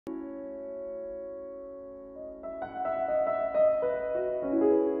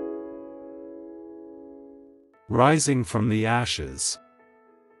Rising from the ashes.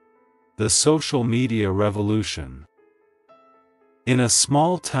 The social media revolution. In a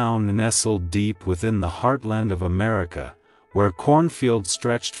small town nestled deep within the heartland of America, where cornfields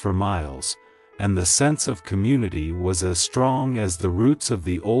stretched for miles, and the sense of community was as strong as the roots of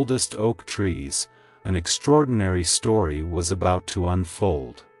the oldest oak trees, an extraordinary story was about to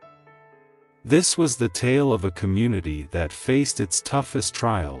unfold. This was the tale of a community that faced its toughest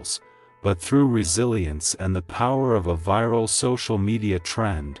trials, but through resilience and the power of a viral social media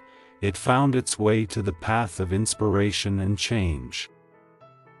trend, it found its way to the path of inspiration and change.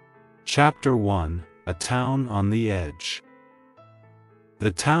 Chapter 1: A Town on the Edge. The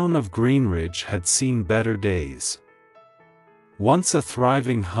town of Greenridge had seen better days. Once a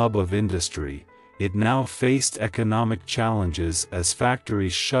thriving hub of industry, it now faced economic challenges as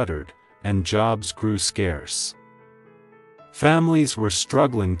factories shuttered and jobs grew scarce. Families were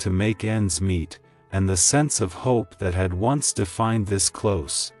struggling to make ends meet, and the sense of hope that had once defined this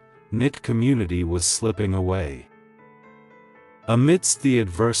close-knit community was slipping away. Amidst the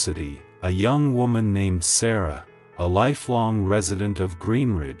adversity, a young woman named Sarah, a lifelong resident of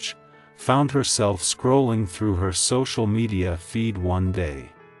Greenridge, found herself scrolling through her social media feed one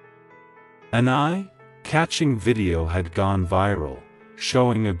day. An eye-catching video had gone viral,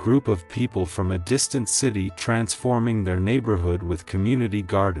 showing a group of people from a distant city transforming their neighborhood with community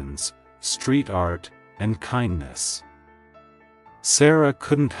gardens, street art, and kindness. Sarah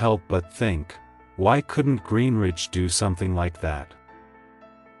couldn't help but think, why couldn't Greenridge do something like that?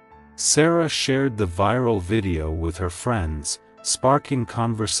 Sarah shared the viral video with her friends, sparking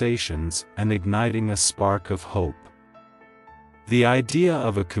conversations and igniting a spark of hope. The idea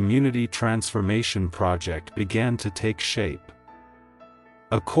of a community transformation project began to take shape.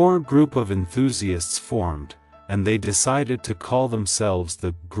 A core group of enthusiasts formed, and they decided to call themselves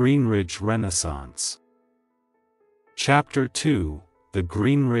the Greenridge Renaissance. Chapter 2: The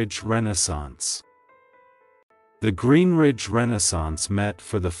Greenridge Renaissance. The Greenridge Renaissance met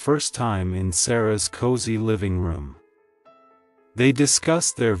for the first time in Sarah's cozy living room. They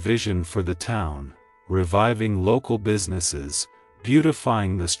discussed their vision for the town, reviving local businesses,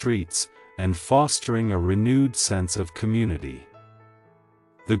 beautifying the streets, and fostering a renewed sense of community.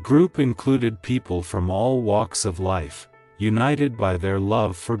 The group included people from all walks of life, united by their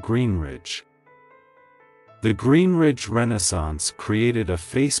love for Greenridge. The Greenridge Renaissance created a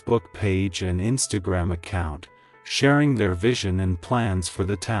Facebook page and Instagram account, sharing their vision and plans for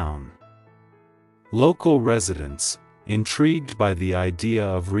the town. Local residents, intrigued by the idea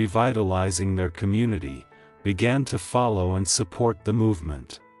of revitalizing their community, began to follow and support the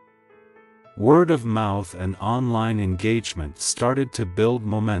movement. Word of mouth and online engagement started to build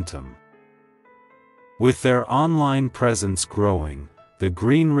momentum. With their online presence growing, the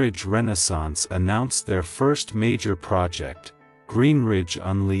Greenridge Renaissance announced their first major project, Greenridge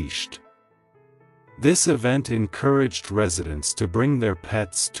Unleashed. This event encouraged residents to bring their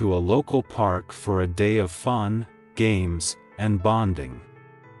pets to a local park for a day of fun, games, and bonding.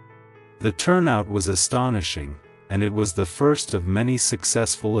 The turnout was astonishing, and it was the first of many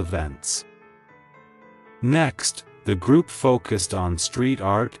successful events. Next, the group focused on street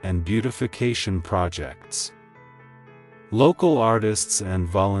art and beautification projects. Local artists and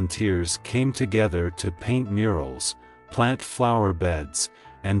volunteers came together to paint murals, plant flower beds,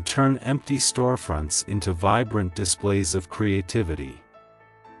 and turn empty storefronts into vibrant displays of creativity.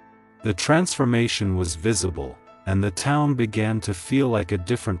 The transformation was visible, and the town began to feel like a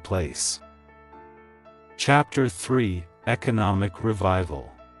different place. Chapter 3: Economic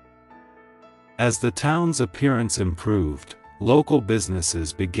Revival. As the town's appearance improved, local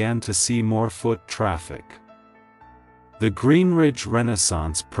businesses began to see more foot traffic. The Greenridge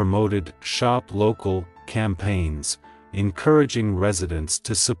Renaissance promoted "Shop Local" campaigns, encouraging residents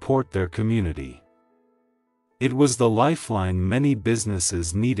to support their community. It was the lifeline many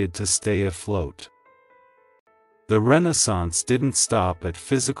businesses needed to stay afloat. The Renaissance didn't stop at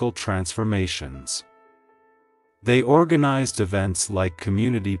physical transformations. They organized events like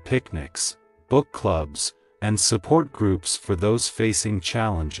community picnics, book clubs, and support groups for those facing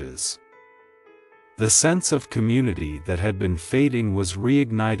challenges. The sense of community that had been fading was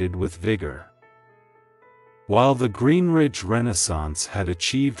reignited with vigor. While the Greenridge Renaissance had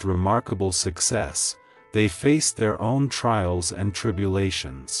achieved remarkable success, they faced their own trials and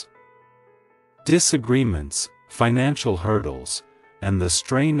tribulations. Disagreements, financial hurdles, and the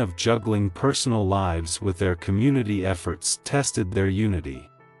strain of juggling personal lives with their community efforts tested their unity.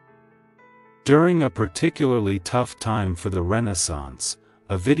 During a particularly tough time for the Renaissance,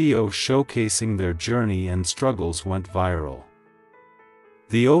 a video showcasing their journey and struggles went viral.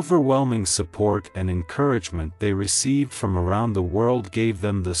 The overwhelming support and encouragement they received from around the world gave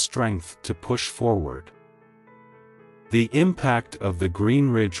them the strength to push forward. The impact of the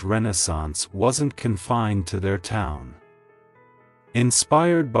Greenridge Renaissance wasn't confined to their town.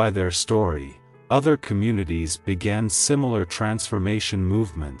 Inspired by their story, other communities began similar transformation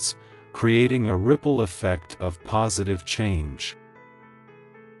movements, creating a ripple effect of positive change.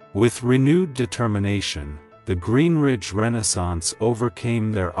 With renewed determination, the Greenridge Renaissance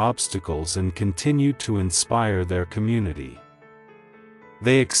overcame their obstacles and continued to inspire their community.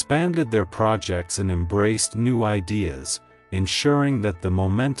 They expanded their projects and embraced new ideas, ensuring that the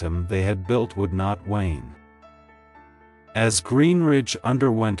momentum they had built would not wane. As Greenridge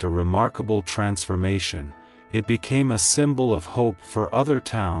underwent a remarkable transformation, it became a symbol of hope for other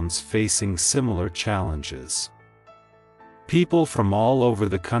towns facing similar challenges. People from all over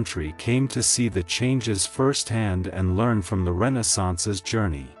the country came to see the changes firsthand and learn from the Renaissance's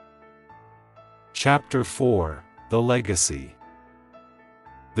journey. Chapter 4: The Legacy.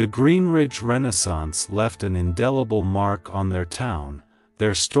 The Greenridge Renaissance left an indelible mark on their town,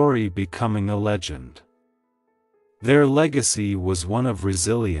 their story becoming a legend. Their legacy was one of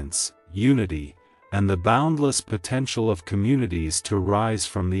resilience, unity, and the boundless potential of communities to rise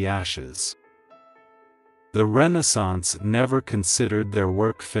from the ashes. The Renaissance never considered their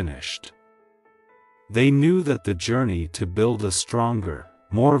work finished. They knew that the journey to build a stronger,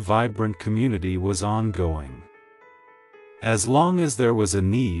 more vibrant community was ongoing. As long as there was a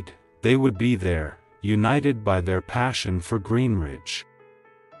need, they would be there, united by their passion for Greenridge.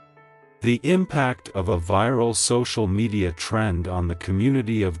 The impact of a viral social media trend on the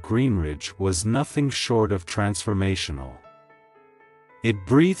community of Greenridge was nothing short of transformational. It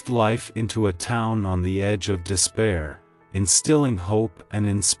breathed life into a town on the edge of despair, instilling hope and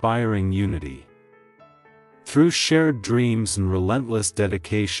inspiring unity. Through shared dreams and relentless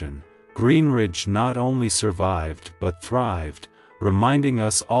dedication, Greenridge not only survived but thrived, reminding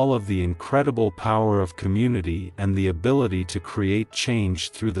us all of the incredible power of community and the ability to create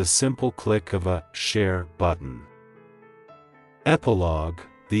change through the simple click of a share button. Epilogue: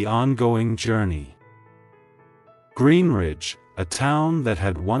 The ongoing journey. Greenridge, a town that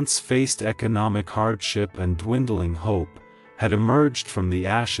had once faced economic hardship and dwindling hope, had emerged from the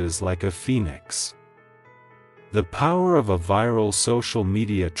ashes like a phoenix. The power of a viral social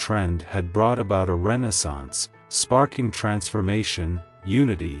media trend had brought about a renaissance, sparking transformation,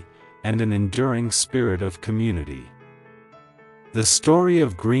 unity, and an enduring spirit of community. The story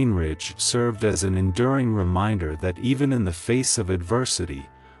of Greenridge served as an enduring reminder that even in the face of adversity,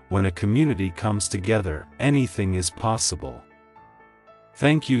 when a community comes together, anything is possible.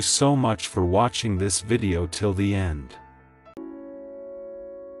 Thank you so much for watching this video till the end.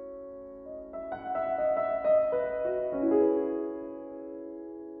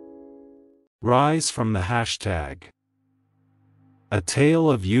 Rise from the hashtag. A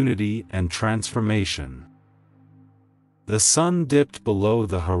tale of unity and transformation. The sun dipped below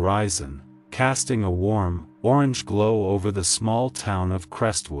the horizon, casting a warm, orange glow over the small town of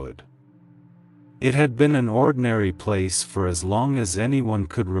Crestwood. It had been an ordinary place for as long as anyone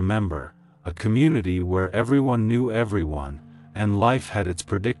could remember, a community where everyone knew everyone, and life had its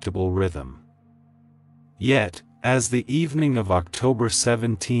predictable rhythm. Yet, as the evening of October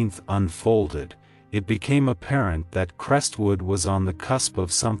 17th unfolded, it became apparent that Crestwood was on the cusp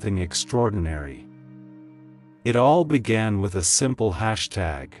of something extraordinary. It all began with a simple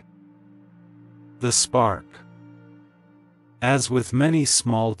hashtag. The spark. As with many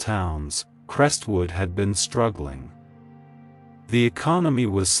small towns, Crestwood had been struggling. The economy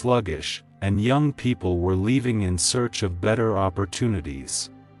was sluggish, and young people were leaving in search of better opportunities.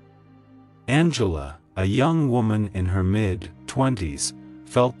 Angela, a young woman in her mid-20s,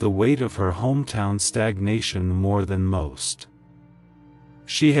 felt the weight of her hometown stagnation more than most.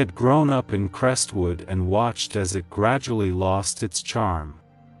 She had grown up in Crestwood and watched as it gradually lost its charm.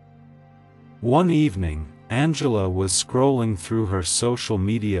 One evening, Angela was scrolling through her social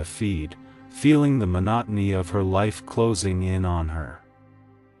media feed, feeling the monotony of her life closing in on her.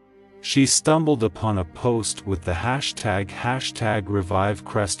 She stumbled upon a post with the hashtag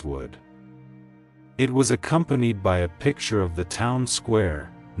 #ReviveCrestwood. It was accompanied by a picture of the town square,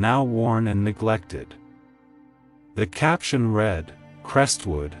 now worn and neglected. The caption read,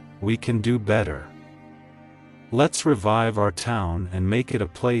 "Crestwood, we can do better. Let's revive our town and make it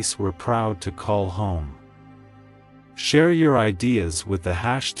a place we're proud to call home. Share your ideas with the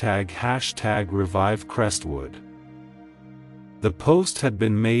hashtag #ReviveCrestwood." The post had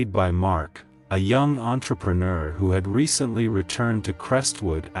been made by Mark, a young entrepreneur who had recently returned to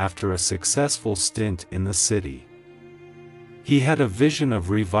Crestwood after a successful stint in the city. He had a vision of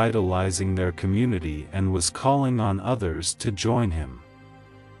revitalizing their community and was calling on others to join him.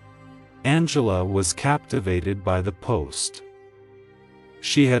 Angela was captivated by the post.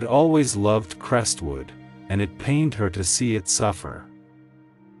 She had always loved Crestwood, and it pained her to see it suffer.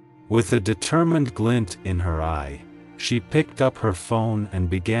 With a determined glint in her eye, she picked up her phone and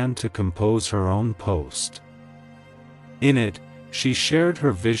began to compose her own post. In it, she shared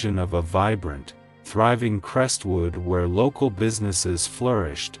her vision of a vibrant, thriving Crestwood where local businesses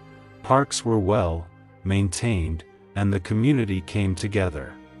flourished, parks were well maintained, and the community came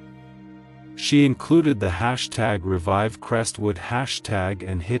together. She included the hashtag #ReviveCrestwood hashtag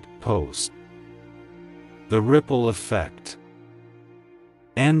and hit post. The ripple effect.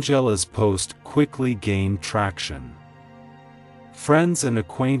 Angela's post quickly gained traction. Friends and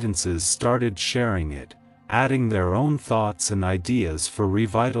acquaintances started sharing it, adding their own thoughts and ideas for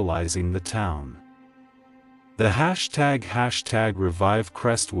revitalizing the town. The hashtag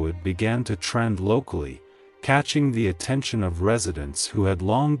 #ReviveCrestwood began to trend locally, catching the attention of residents who had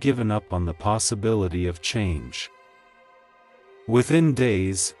long given up on the possibility of change. Within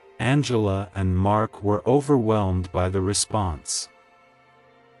days, Angela and Mark were overwhelmed by the response.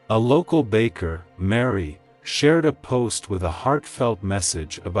 A local baker, Mary, shared a post with a heartfelt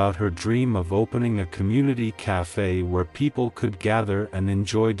message about her dream of opening a community cafe where people could gather and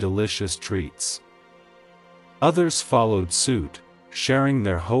enjoy delicious treats. Others followed suit, sharing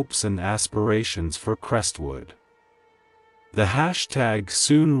their hopes and aspirations for Crestwood. The hashtag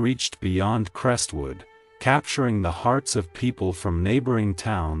soon reached beyond Crestwood, capturing the hearts of people from neighboring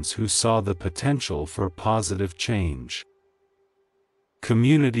towns who saw the potential for positive change.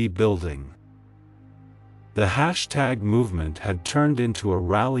 Community building. The hashtag movement had turned into a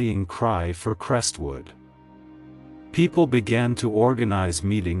rallying cry for Crestwood. People began to organize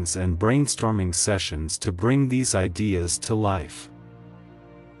meetings and brainstorming sessions to bring these ideas to life.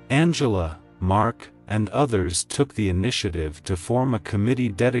 Angela, Mark, and others took the initiative to form a committee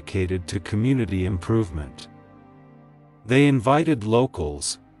dedicated to community improvement. They invited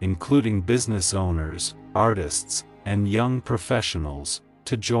locals, including business owners, artists, and young professionals,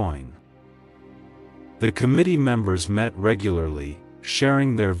 to join. The committee members met regularly,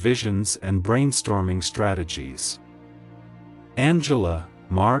 sharing their visions and brainstorming strategies. Angela,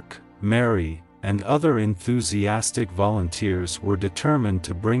 Mark, Mary, and other enthusiastic volunteers were determined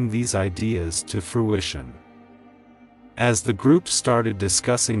to bring these ideas to fruition. As the group started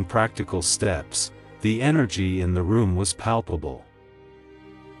discussing practical steps, the energy in the room was palpable.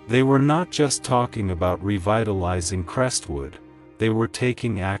 They were not just talking about revitalizing Crestwood, they were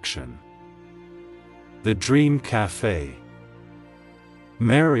taking action. The Dream Cafe.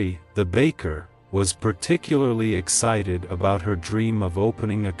 Mary, the baker, was particularly excited about her dream of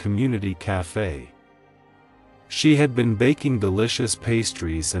opening a community cafe. She had been baking delicious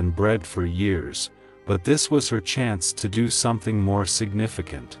pastries and bread for years, but this was her chance to do something more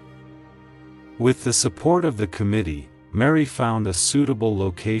significant. With the support of the committee, Mary found a suitable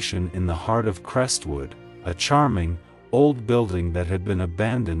location in the heart of Crestwood, a charming, old building that had been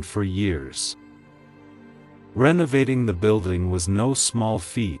abandoned for years. Renovating the building was no small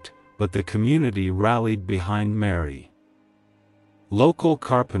feat, but the community rallied behind Mary. Local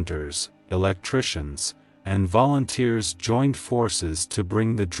carpenters, electricians, and volunteers joined forces to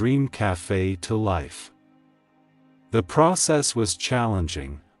bring the Dream Cafe to life. The process was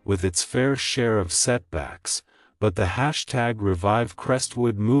challenging, with its fair share of setbacks, but the hashtag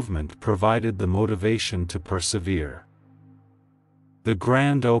 #ReviveCrestwood movement provided the motivation to persevere. The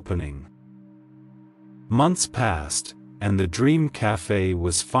grand opening. Months passed, and the Dream Cafe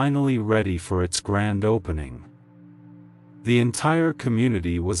was finally ready for its grand opening. The entire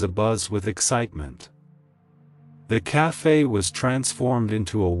community was abuzz with excitement. The cafe was transformed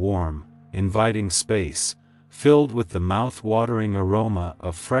into a warm, inviting space, filled with the mouth-watering aroma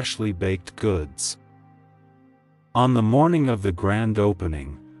of freshly baked goods. On the morning of the grand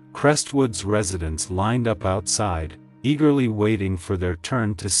opening, Crestwood's residents lined up outside, eagerly waiting for their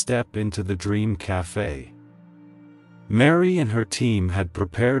turn to step into the Dream Cafe. Mary and her team had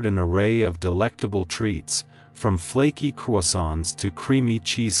prepared an array of delectable treats, from flaky croissants to creamy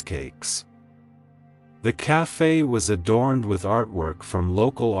cheesecakes. The cafe was adorned with artwork from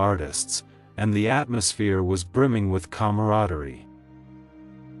local artists, and the atmosphere was brimming with camaraderie.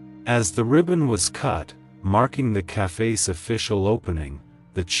 As the ribbon was cut, marking the cafe's official opening,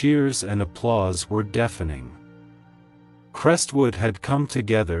 the cheers and applause were deafening. Crestwood had come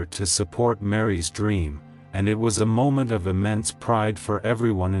together to support Mary's dream, and it was a moment of immense pride for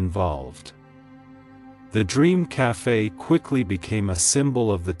everyone involved. The Dream Cafe quickly became a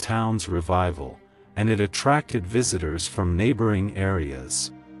symbol of the town's revival, and it attracted visitors from neighboring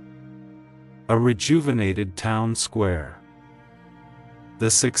areas. A rejuvenated town square. The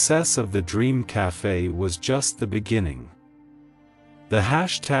success of the Dream Cafe was just the beginning. The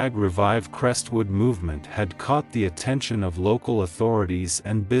 #Revive Crestwood movement had caught the attention of local authorities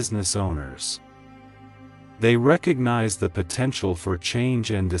and business owners. They recognized the potential for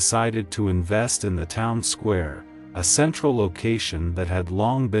change and decided to invest in the town square, a central location that had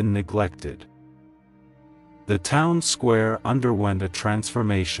long been neglected. The town square underwent a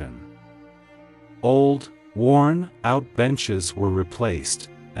transformation. Old, worn-out benches were replaced,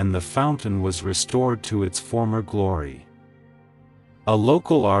 and the fountain was restored to its former glory. A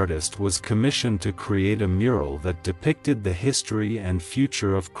local artist was commissioned to create a mural that depicted the history and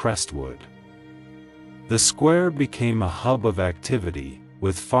future of Crestwood. The square became a hub of activity,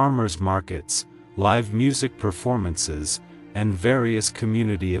 with farmers' markets, live music performances, and various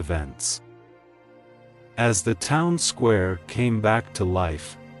community events. As the town square came back to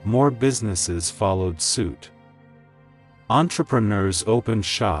life, more businesses followed suit. Entrepreneurs opened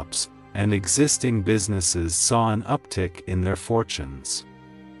shops, and existing businesses saw an uptick in their fortunes.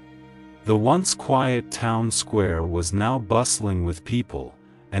 The once quiet town square was now bustling with people,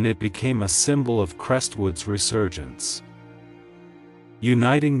 and it became a symbol of Crestwood's resurgence.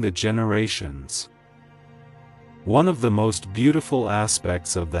 Uniting the generations. One of the most beautiful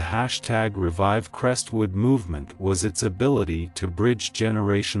aspects of the #Revive Crestwood movement was its ability to bridge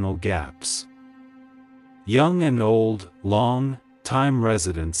generational gaps. Young and old, long-time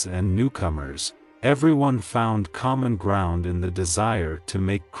residents and newcomers, everyone found common ground in the desire to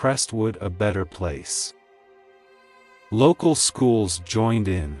make Crestwood a better place. Local schools joined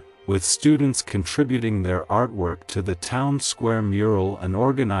in, with students contributing their artwork to the town square mural and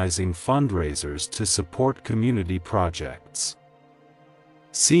organizing fundraisers to support community projects.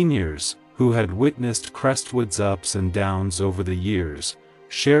 Seniors, who had witnessed Crestwood's ups and downs over the years,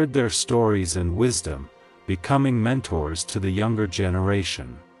 shared their stories and wisdom, becoming mentors to the younger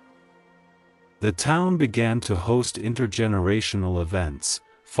generation. The town began to host intergenerational events,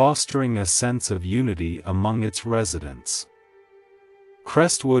 fostering a sense of unity among its residents.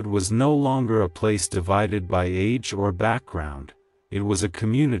 Crestwood was no longer a place divided by age or background, it was a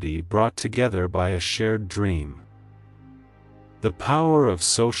community brought together by a shared dream. The power of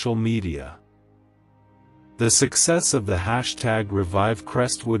social media. The success of the #Revive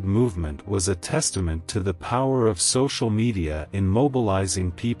Crestwood movement was a testament to the power of social media in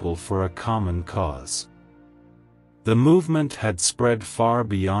mobilizing people for a common cause. The movement had spread far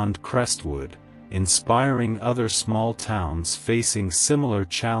beyond Crestwood, inspiring other small towns facing similar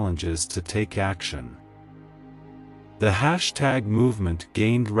challenges to take action. The #movement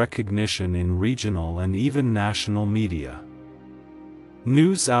gained recognition in regional and even national media.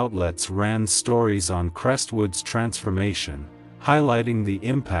 News outlets ran stories on Crestwood's transformation, highlighting the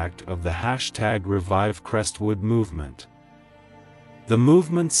impact of the #Revive Crestwood movement. The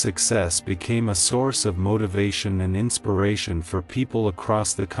movement's success became a source of motivation and inspiration for people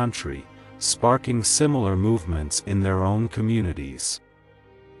across the country, sparking similar movements in their own communities.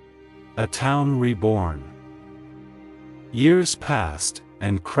 A town reborn. Years passed,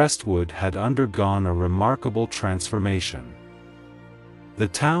 and Crestwood had undergone a remarkable transformation. The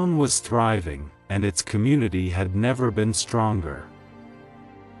town was thriving, and its community had never been stronger.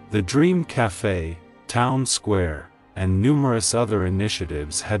 The Dream Cafe, Town Square, and numerous other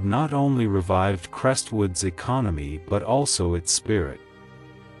initiatives had not only revived Crestwood's economy but also its spirit.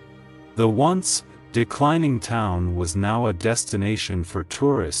 The once declining town was now a destination for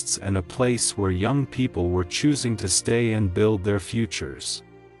tourists and a place where young people were choosing to stay and build their futures.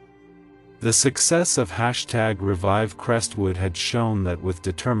 The success of #Revive Crestwood had shown that with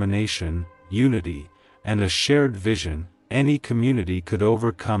determination, unity, and a shared vision, any community could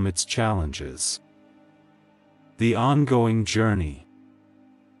overcome its challenges. The ongoing journey.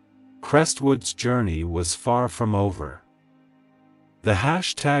 Crestwood's journey was far from over. The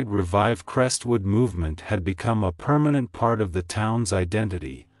 #Revive Crestwood movement had become a permanent part of the town's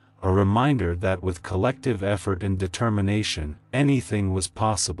identity, a reminder that with collective effort and determination, anything was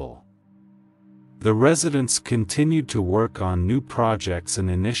possible. The residents continued to work on new projects and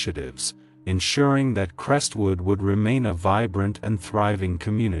initiatives, ensuring that Crestwood would remain a vibrant and thriving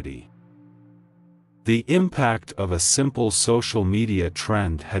community. The impact of a simple social media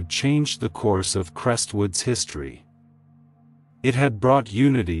trend had changed the course of Crestwood's history. It had brought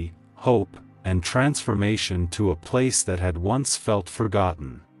unity, hope, and transformation to a place that had once felt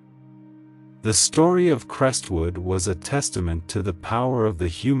forgotten. The story of Crestwood was a testament to the power of the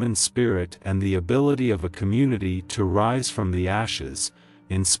human spirit and the ability of a community to rise from the ashes,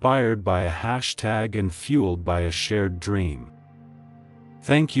 inspired by a hashtag and fueled by a shared dream.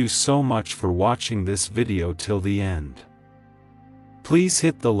 Thank you so much for watching this video till the end. Please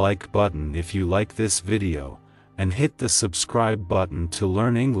hit the like button if you like this video, and hit the subscribe button to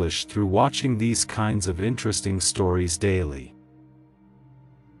learn English through watching these kinds of interesting stories daily.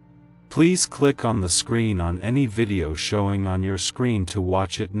 Please click on the screen on any video showing on your screen to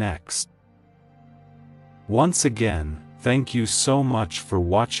watch it next. Once again, thank you so much for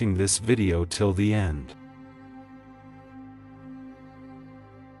watching this video till the end.